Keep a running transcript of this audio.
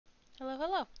Hello,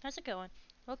 hello. How's it going?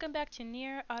 Welcome back to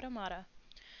NieR Automata.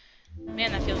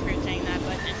 Man, that feels weird saying that,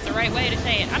 but it's the right way to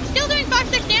say it. I'm still doing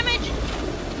 5-6 damage!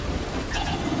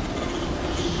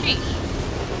 Sheesh.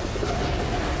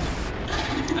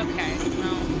 Okay,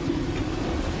 well.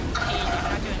 Geez, I'm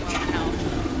not doing well in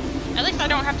health. At least I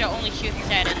don't have to only shoot his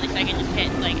head. At least I can just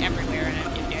hit, like, everywhere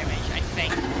and do damage, I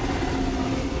think.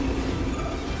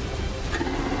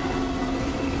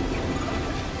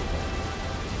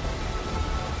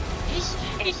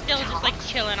 He's still just like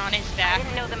chilling on his back. I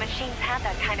didn't know the machines had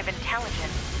that kind of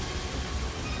intelligence.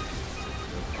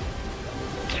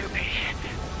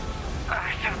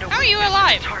 I found a How are you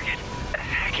alive? target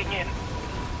hacking in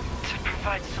to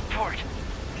provide support.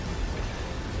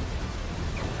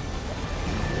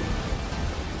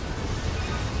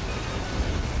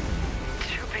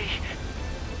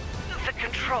 The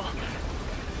control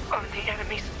on the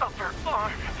enemy's upper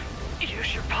arm.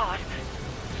 Use your pod.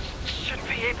 Should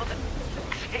be able to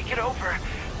take it over.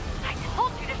 I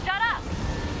told you to shut up!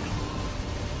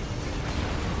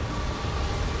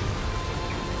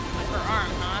 Upper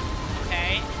arm, huh?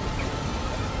 Okay.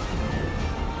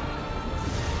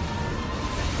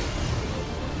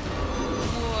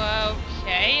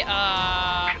 Okay,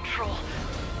 Control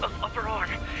of upper arm.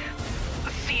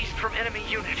 Seized from enemy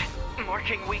unit.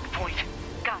 Marking weak point.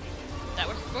 Got it. that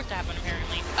was supposed to happen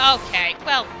apparently. Okay,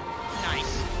 well,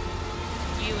 nice.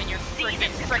 You and your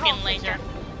frickin' laser.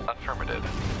 Affirmative.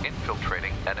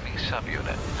 Infiltrating enemy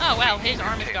subunit. Oh well, his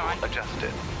arm is gone.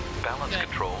 Adjusted. Balance Good.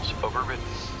 controls overridden.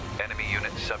 Enemy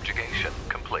unit subjugation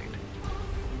complete.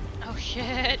 Oh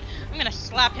shit. I'm gonna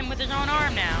slap him with his own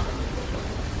arm now.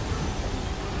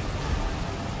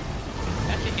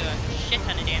 That should do a shit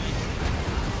ton of damage.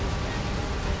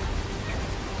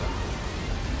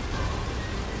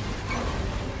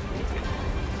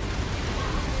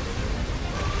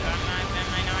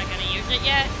 Am I not gonna use it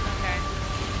yet? Okay.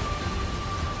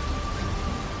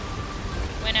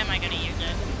 When am I gonna use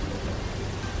it?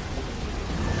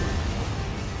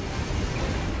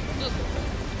 Oop.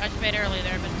 I just made early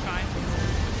there, but it's fine.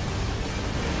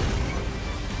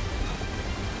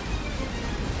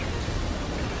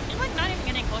 He's like not even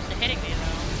getting close to hitting me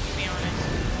though, to be honest.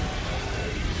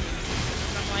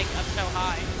 I'm like up so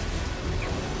high.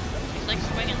 He's like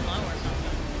swinging low or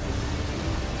something.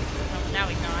 Oh, now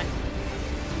he's not.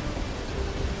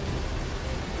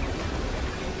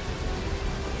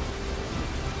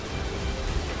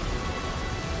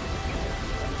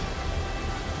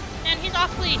 And he's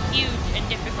awfully huge and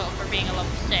difficult for being a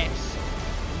level 6.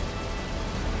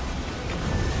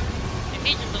 If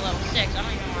he's just a level 6, I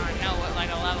don't even want to know what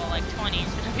like a level like 20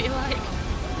 is gonna be like.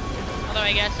 Although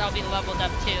I guess I'll be leveled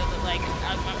up too, but like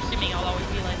I'm assuming I'll always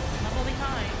be like a level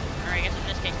behind. Or I guess in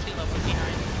this case 2 levels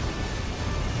behind.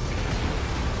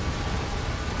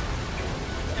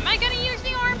 Am I gonna use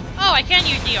the arm? Oh, I can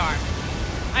use the arm.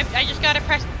 I just gotta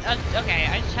press.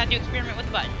 Okay, I just had to experiment with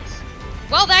the buttons.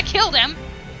 Well, that killed him.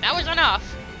 That was enough.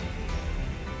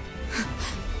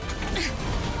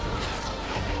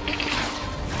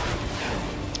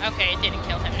 Okay, it didn't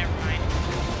kill him. Never mind.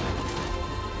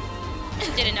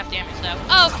 It did enough damage though.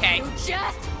 Okay. You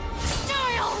just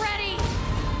die already!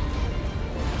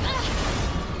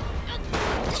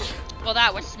 Well,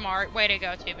 that was smart. Way to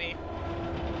go, Tibby.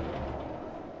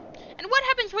 And what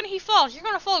happens when he falls? You're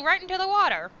gonna fall right into the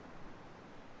water.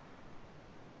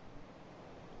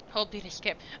 Hold B to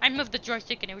skip. I moved the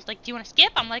joystick and it was like, do you want to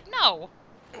skip? I'm like, no.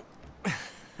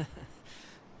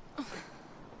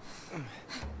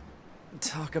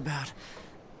 Talk about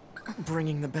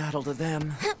bringing the battle to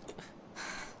them.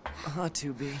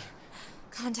 To be.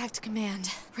 Contact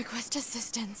command. Request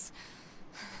assistance.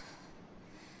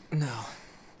 No.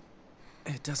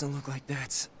 It doesn't look like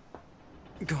that's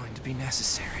going to be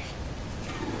necessary.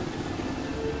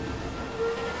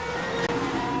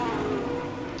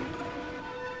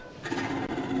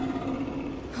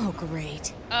 Oh,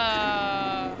 great.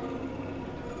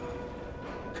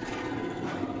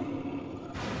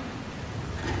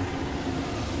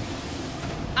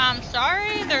 I'm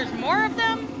sorry, there's more of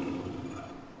them?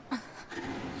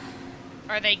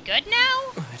 Are they good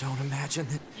now? I don't imagine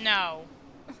that. No.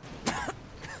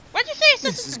 Why'd you say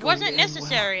assistance wasn't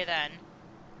necessary then?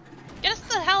 Get us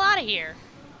the hell out of here.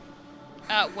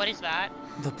 What is that?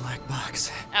 The black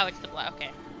box. Oh, it's the black,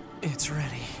 okay. It's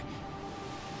ready.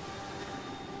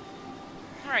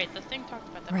 Alright, the thing talked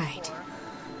about that Right. before.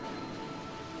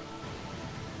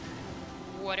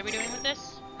 What are we doing with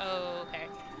this? Oh, okay.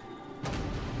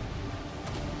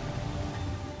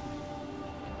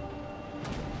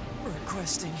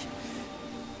 Requesting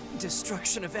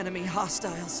destruction of enemy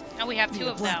hostiles. And we have 2 via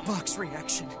of black them. box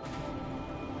reaction.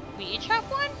 We each have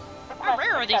one? How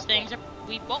rare are these things if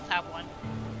we both have one?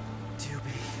 Doobie,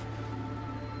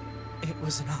 it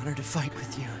was an honor to fight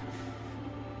with you.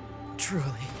 Truly.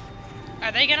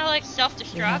 Are they gonna like The honor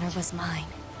self-destruct? was mine.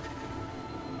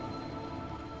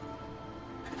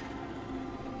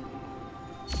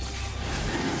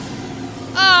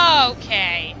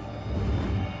 Okay.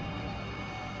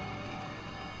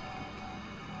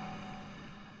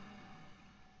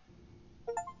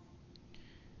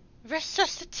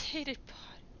 Resuscitated body.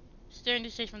 Staring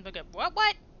to stage from the good.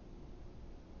 What?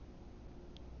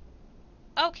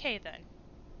 Okay then.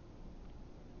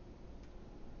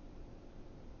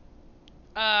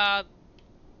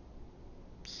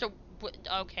 So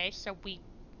okay, so we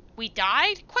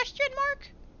died? Question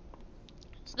mark?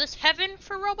 Is this heaven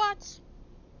for robots?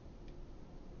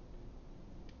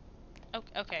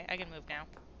 Okay, I can move now.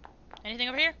 Anything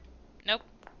over here? Nope.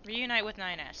 Reunite with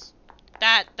 9S.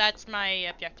 That's my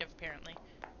objective apparently.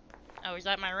 Oh, is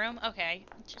that my room? Okay.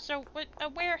 So what?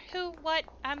 Where? Who? What?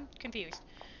 I'm confused.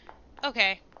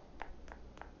 Okay.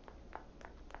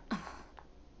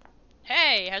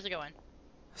 Hey, how's it going?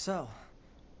 So,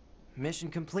 mission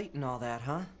complete and all that,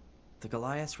 huh? The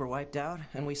Goliaths were wiped out,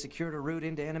 and we secured a route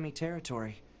into enemy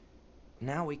territory.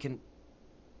 Now we can...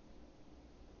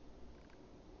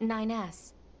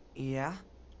 9S. Yeah?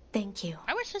 Thank you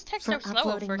I wish his text for so slow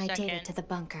uploading for a my second. data to the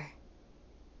bunker.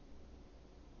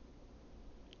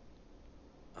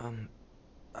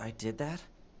 I did that?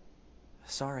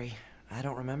 Sorry, I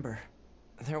don't remember.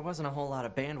 There wasn't a whole lot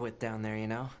of bandwidth down there, you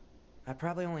know? I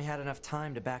probably only had enough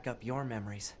time to back up your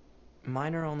memories.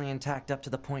 Mine are only intact up to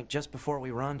the point just before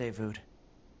we rendezvoused.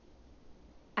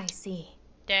 I see.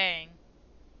 Dang.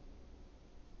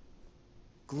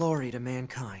 Glory to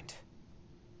mankind.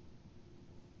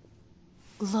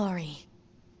 Glory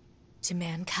to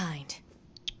mankind.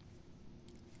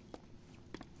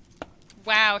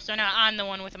 Wow, so now I'm the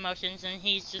one with emotions and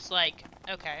he's just like,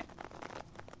 okay.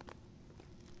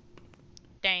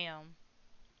 Damn.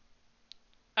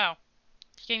 Oh.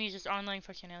 This game uses online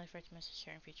functionality for its message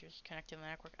sharing features connected to the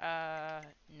network.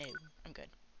 No. I'm good.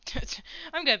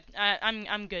 I'm good.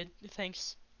 I'm good.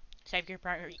 Thanks. Save your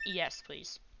primary. Yes,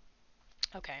 please.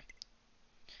 Okay.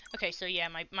 Okay, so yeah,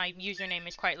 my username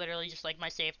is quite literally just like my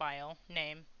save file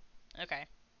name. Okay.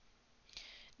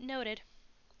 Noted.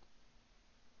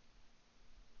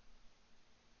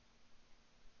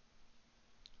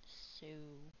 So,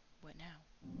 what now?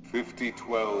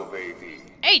 5012 AD.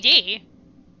 AD?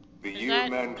 The Is year that-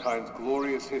 of mankind's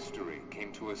glorious history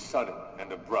came to a sudden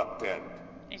and abrupt end.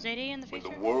 Is AD in the When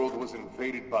future? the world was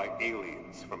invaded by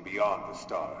aliens from beyond the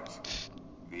stars.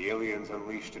 The aliens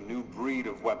unleashed a new breed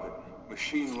of weapon,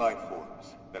 machine life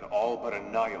forms, that all but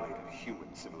annihilated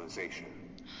human civilization.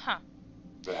 Huh.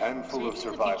 The handful So of AD in the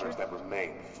survivors future? that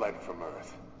remained fled from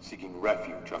Earth, seeking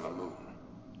refuge on the moon.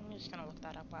 I'm just gonna look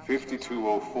that up. Wow.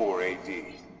 5204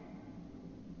 AD.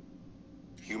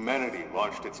 Humanity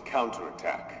launched its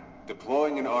counterattack,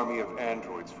 deploying an army of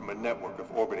androids from a network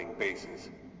of orbiting bases.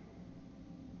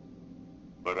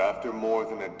 But after more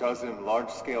than a dozen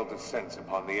large-scale descents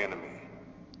upon the enemy,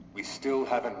 we still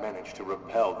haven't managed to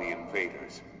repel the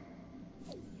invaders.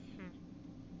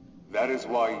 That is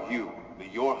why you, the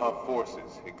Yorha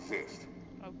forces, exist.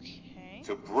 Okay.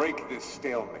 To break this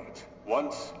stalemate,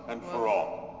 once and for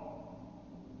all.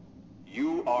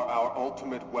 You are our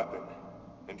ultimate weapon,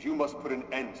 and you must put an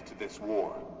end to this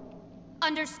war.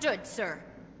 Understood, sir.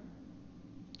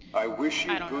 I wish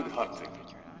you I don't know good if it's hunting. in the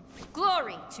future or not.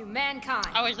 Glory to mankind.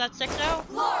 Oh, is that 6-0?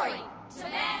 Glory to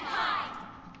mankind.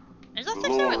 Is that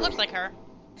 6-0? It looks like her.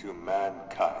 To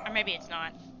mankind. Or maybe it's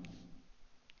not.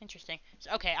 Interesting.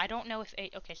 So, okay, I don't know if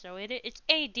okay, so it's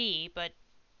AD, but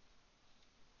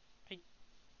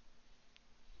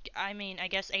I mean, I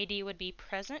guess AD would be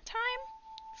present time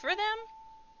for them.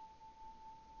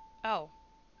 Oh,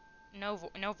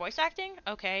 no voice acting.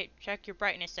 Okay, check your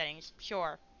brightness settings.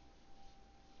 Sure.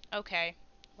 Okay,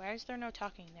 why is there no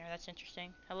talking there? That's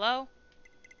interesting. Hello.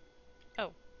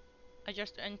 Oh,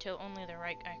 adjust until only the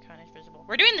right icon is visible.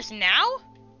 We're doing this now.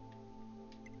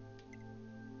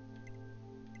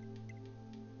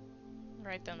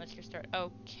 Right then, let's get started.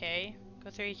 Okay. Go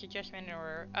through each adjustment in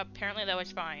order. Apparently that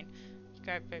was fine.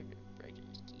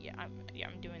 Yeah,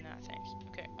 I'm doing that, thanks.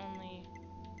 Okay, only...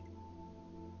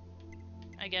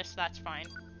 I guess that's fine.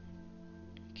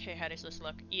 Okay, how does this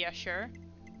look? Yeah, sure.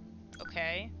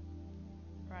 Okay.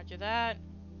 Roger that.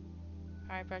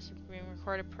 Alright, press being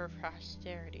recorded per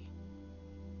posterity.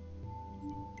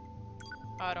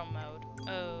 Auto mode.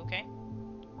 Okay.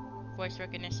 Voice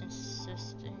recognition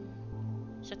system.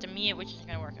 Set to mute, which is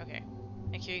gonna work. Okay.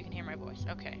 Make sure you can hear my voice.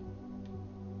 Okay.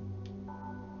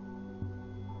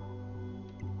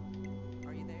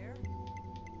 Are you there?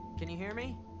 Can you hear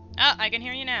me? Oh, I can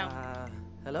hear you now.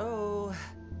 Hello?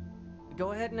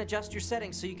 Go ahead and adjust your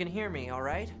settings so you can hear me,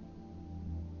 alright?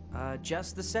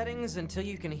 Adjust the settings until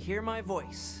you can hear my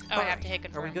voice. Oh, I have to hit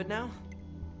confirm. Are we good now?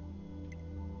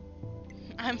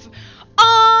 I'm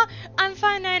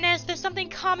fine, NieR. There's something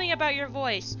calming about your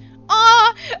voice.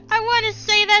 I want to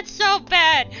say that so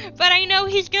bad, but I know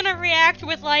he's gonna react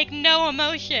with, like, no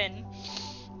emotion.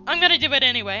 I'm gonna do it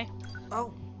anyway.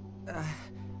 Oh,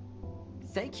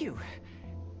 thank you.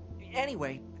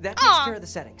 Anyway, that takes care of the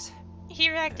settings. He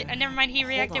reacted. Never mind, he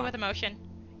reacted with emotion.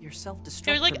 Your self-destruct.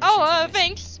 He was like,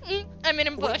 thanks. I made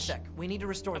him blush. Wait a sec. We need to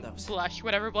restore those. Blush,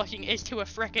 whatever blushing is to a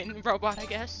frickin' robot, I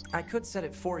guess. I could set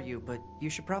it for you, but you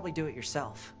should probably do it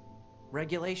yourself.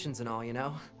 Regulations and all, you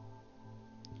know?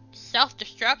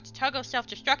 Self-destruct? Toggle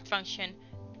self-destruct function.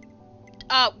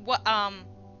 What, off?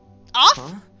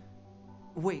 Huh?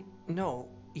 Wait, no.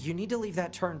 You need to leave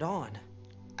that turned on.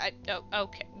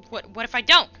 Okay. What if I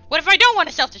don't? What if I don't want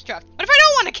to self-destruct? What if I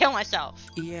don't want to kill myself?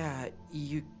 Yeah,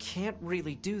 you can't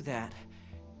really do that.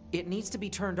 It needs to be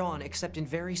turned on, except in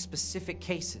very specific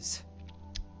cases.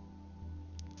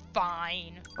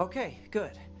 Fine. Okay,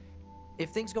 good. If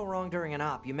things go wrong during an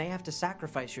op, you may have to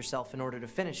sacrifice yourself in order to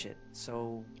finish it.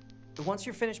 So, once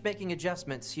you're finished making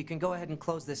adjustments, you can go ahead and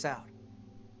close this out.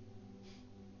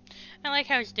 I like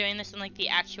how he's doing this in, like, the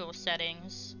actual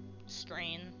settings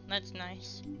screen. That's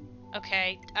nice.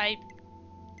 Okay, I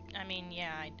mean,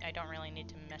 yeah, I don't really need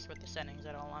to mess with the settings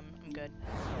at all. I'm good.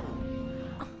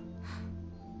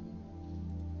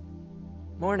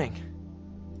 Morning.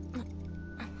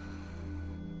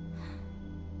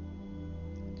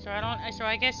 So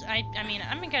I guess, I mean,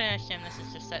 I'm gonna assume this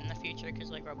is just set in the future, because,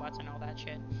 like, robots and all that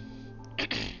shit.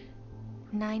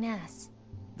 NieR.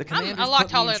 The commander's a lot put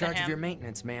me taller in than charge of him. your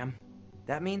maintenance, ma'am.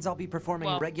 That means I'll be performing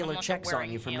Well, regular I'm also checks on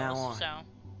wearing you from heels, now on. So,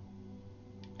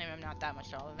 maybe I'm not that much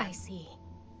taller than I see.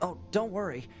 Oh, don't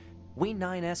worry. We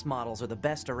 9S models are the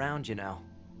best around, you know.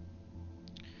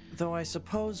 Though I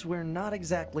suppose we're not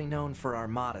exactly known for our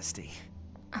modesty.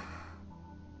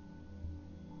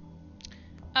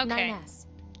 Okay.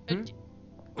 NieR.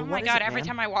 Oh What my is god, it, every ma'am?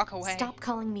 time I walk away. Stop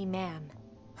calling me ma'am.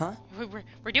 Huh?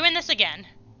 We're doing this again.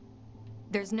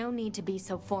 There's no need to be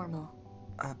so formal.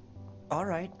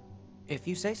 Alright. If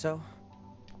you say so.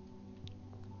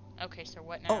 Okay, so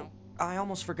what Oh, now? I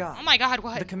almost forgot. Oh my god,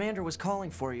 what? The commander was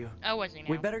calling for you. Oh, was he now?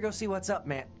 We better go see what's up,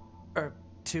 man.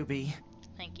 2B.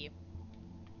 Thank you.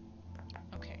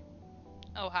 Okay.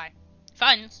 Oh, hi.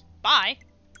 Funds. Buy.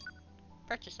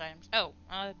 Purchase items. Oh,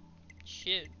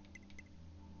 shoot.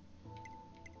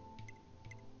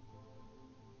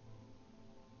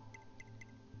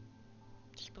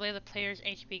 Display the player's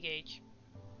HP gauge.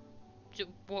 Doesn't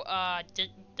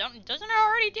it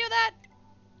already do that?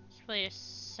 Display a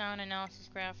sound analysis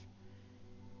graph.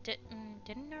 Didn't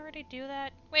it already do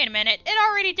that? Wait a minute, it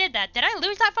already did that. Did I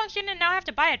lose that function and now I have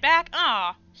to buy it back?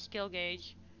 Ah, skill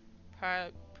gauge.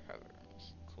 Programs.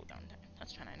 Cooldown time.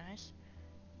 That's kind of nice.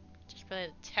 Display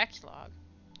the text log.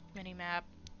 Minimap.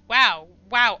 Wow,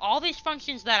 all these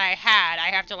functions that I had,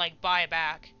 I have to, like, buy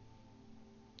back.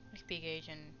 HP gauge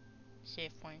and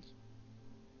save points.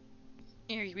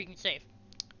 Here we can save.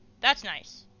 That's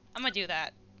nice. I'm gonna do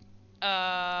that.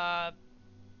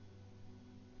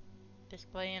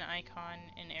 Display an icon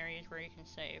in areas where you can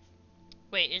save.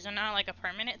 Wait, is it not like a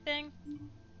permanent thing?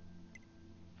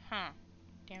 Huh.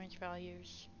 Damage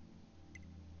values.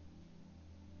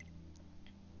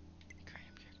 Current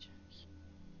objectives.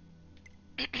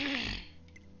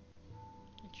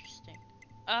 Interesting.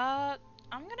 I'm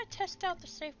gonna test out the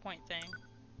save point thing.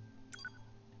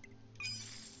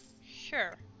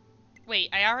 Sure. Wait,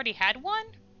 I already had one?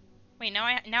 Wait, now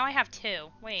I have two.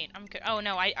 Wait, I'm good. Oh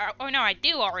no, I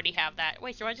do already have that.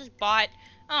 Wait, so I just bought.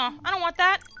 Oh, I don't want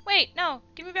that. Wait, no,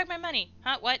 give me back my money.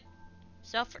 Huh? What?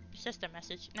 Self-system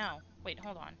message. No. Wait,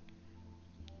 hold on.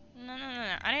 No.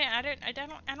 I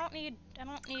don't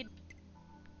need.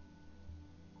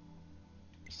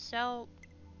 Sell.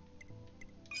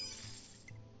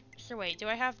 So wait, do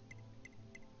I have?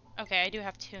 Okay, I do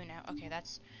have two now. Okay,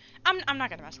 that's. I'm not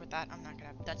gonna mess with that. I'm not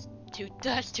gonna.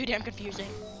 That's too damn confusing.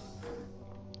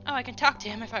 Oh, I can talk to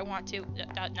him if I want to.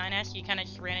 9S, you kind of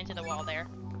just ran into the wall there.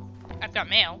 I've got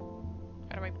mail.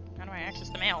 How do I access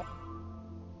the mail?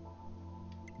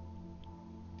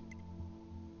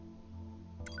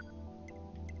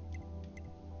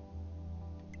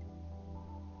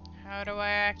 How do I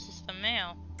access the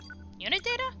mail? Unit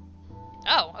data?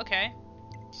 Oh, okay.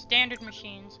 Standard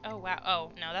machines. Oh, wow.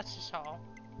 Oh, no, that's just all.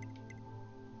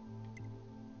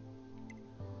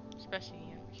 Special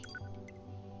unit machine.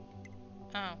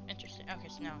 Oh, interesting. Okay,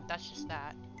 so no, that's just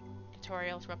that.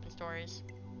 Tutorials, weapon stories.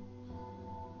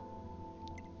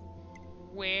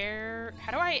 where...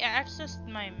 How do I access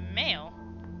my mail?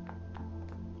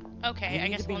 Okay, You I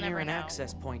need guess to be we'll near never an know.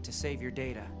 access point to save your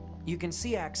data. You can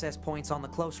see access points on the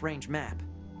close range map.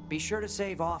 Be sure to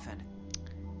save often.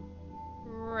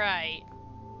 Right.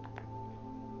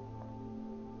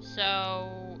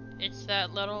 So, it's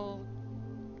that little...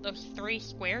 Those 3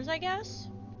 squares, I guess?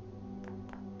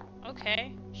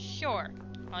 Okay, sure.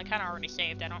 Well, I kind of already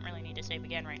saved. I don't really need to save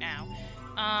again right now.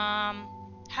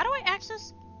 How do I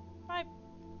access my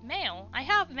mail? I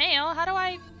have mail. How do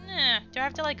I... do I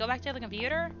have to, like, go back to the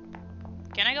computer?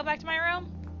 Can I go back to my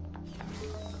room?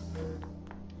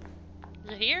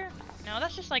 Is it here? No,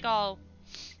 that's just, like, all...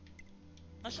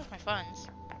 That's just my funds.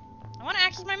 I want to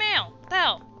access my mail. What the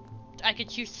hell? I could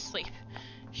choose to sleep.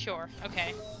 Sure,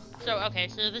 okay.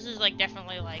 So this is, like,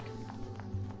 definitely, like...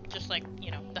 Just, like,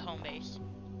 you know, the home base.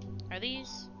 Are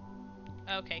these...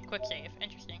 Okay, quick save.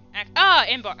 Interesting.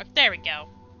 Inbox. There we go.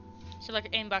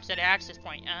 Select inbox at access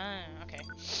point. Okay.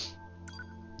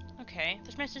 Okay.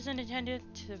 This message is intended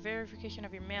to the verification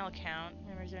of your mail account.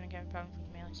 Members don't have problems with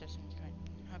the mailing system.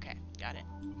 Okay, got it.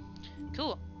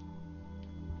 Cool.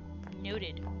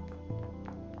 Noted.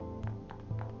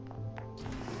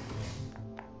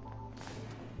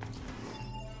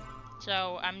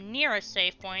 So I'm near a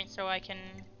save point, so I can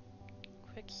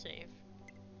quick save.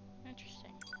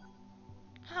 Interesting.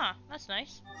 Huh, that's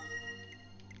nice.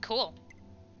 Cool.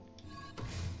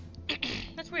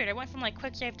 That's weird. I went from like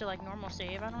quick save to like normal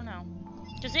save. I don't know.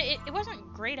 Cause it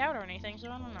wasn't grayed out or anything,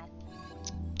 so I don't know.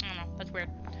 I don't know. That's weird.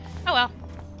 Oh well.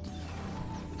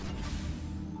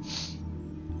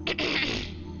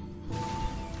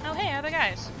 Oh hey, other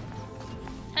guys.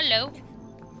 Hello.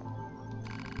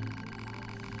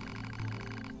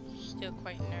 Still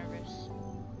quite nervous.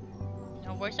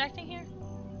 No voice acting here?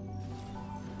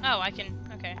 Oh, I can.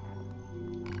 Okay.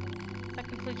 That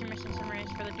concludes your mission summaries.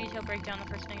 For the detailed breakdown, the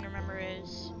first thing to remember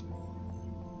is...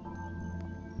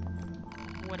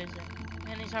 What is it?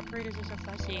 Man, these operators are so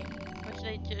fussy. Wish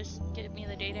they just give me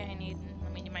the data I need and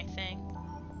let me do my thing.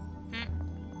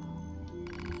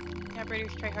 The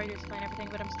operators try hard to explain everything,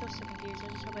 but I'm still so confused. I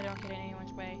just hope I don't get in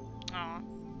anyone's way. Aw.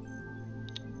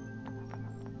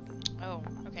 Oh,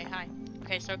 okay, hi.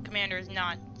 Okay, so Commander is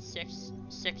not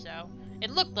 660.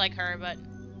 It looked like her, but...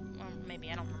 Well, maybe,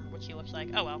 I don't remember what she looks like.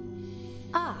 Oh well.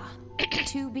 Ah,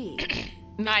 2B.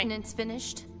 Maintenance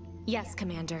finished? Yes,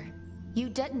 Commander. You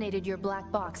detonated your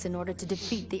black box in order to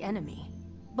defeat the enemy.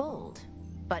 Bold,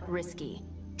 but risky.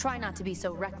 Try not to be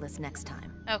so reckless next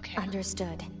time. Okay.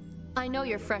 Understood. I know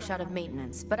you're fresh out of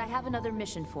maintenance, but I have another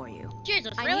mission for you.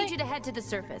 Jesus, I really? need you to head to the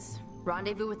surface,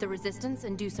 rendezvous with the Resistance,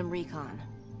 and do some recon.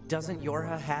 Doesn't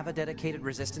Yorha have a dedicated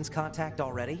resistance contact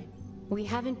already? We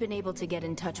haven't been able to get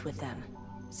in touch with them,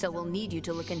 so we'll need you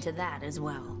to look into that as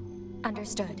well.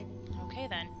 Understood. Okay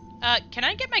then. Can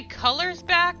I get my colors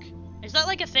back? Is that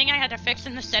like a thing I had to fix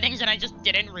in the settings and I just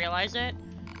didn't realize it?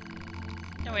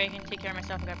 No way, I can take care of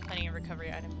myself. I've got plenty of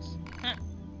recovery items. Huh.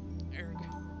 Erg.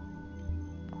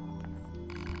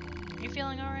 You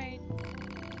feeling alright?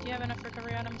 Do you have enough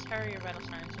recovery items? How are your vital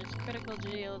signs? It's critical to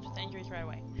deal with injuries right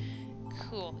away.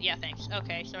 Cool. Yeah, thanks.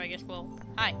 Okay, so I guess we'll...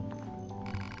 Hi.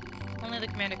 Only the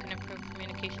commander can improve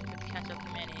communications with the Council of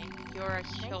Humanity. Your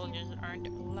soldiers aren't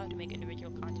allowed to make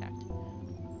individual contact.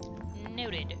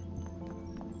 Noted.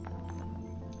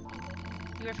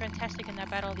 You were fantastic in that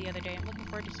battle the other day. I'm looking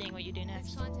forward to seeing what you do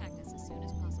next. Contact us as soon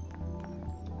as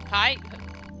possible. Hi.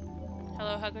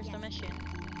 Hello, Huggers the mission.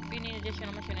 If you need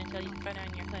additional mission intel, you can find out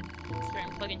in your HUD.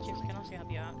 Certain plug-in chips can also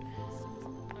help you out.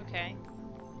 Okay.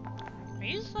 Are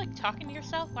you just like talking to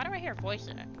yourself? Why do I hear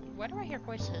voices? Why do I hear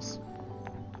voices?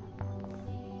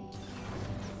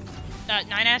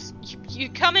 9S, you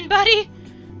coming, buddy?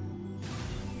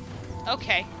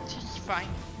 Okay, just fine.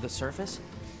 The surface?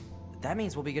 That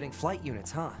means we'll be getting flight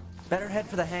units, huh? Better head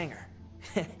for the hangar.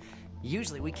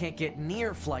 Usually we can't get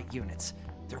near flight units.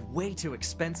 They're way too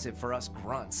expensive for us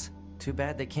grunts. Too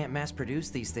bad they can't mass produce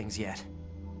these things yet.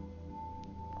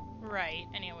 Right,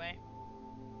 anyway.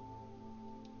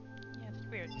 Yeah, that's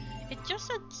weird. It just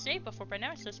said save before, but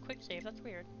now it says quick save. That's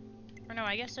weird. Or no,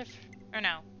 I guess if... Or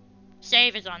no.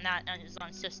 Save is on that, and is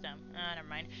on system. Never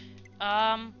mind.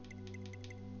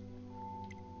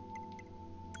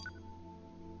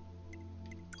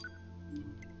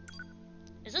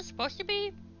 Is it supposed to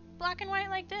be black and white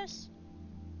like this?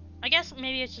 I guess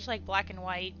maybe it's just like black and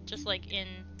white, just like in...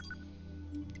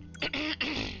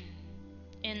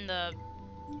 in the...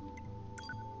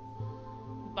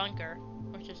 bunker,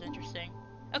 which is interesting.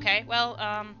 Okay, well,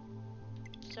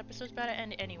 this episode's about to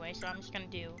end anyway, so I'm just gonna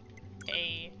do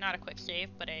a, not a quick save,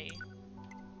 but a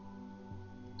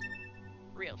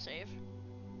real save.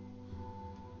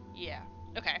 Yeah,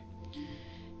 okay.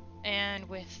 And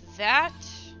with that,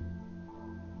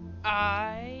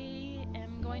 I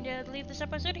am going to leave this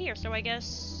episode here. So I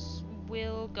guess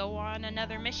we'll go on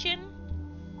another mission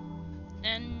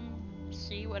and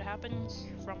see what happens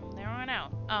from there on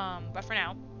out. But for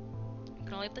now, I'm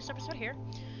gonna leave this episode here.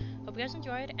 Hope you guys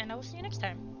enjoyed, and I will see you next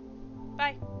time.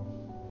 Bye.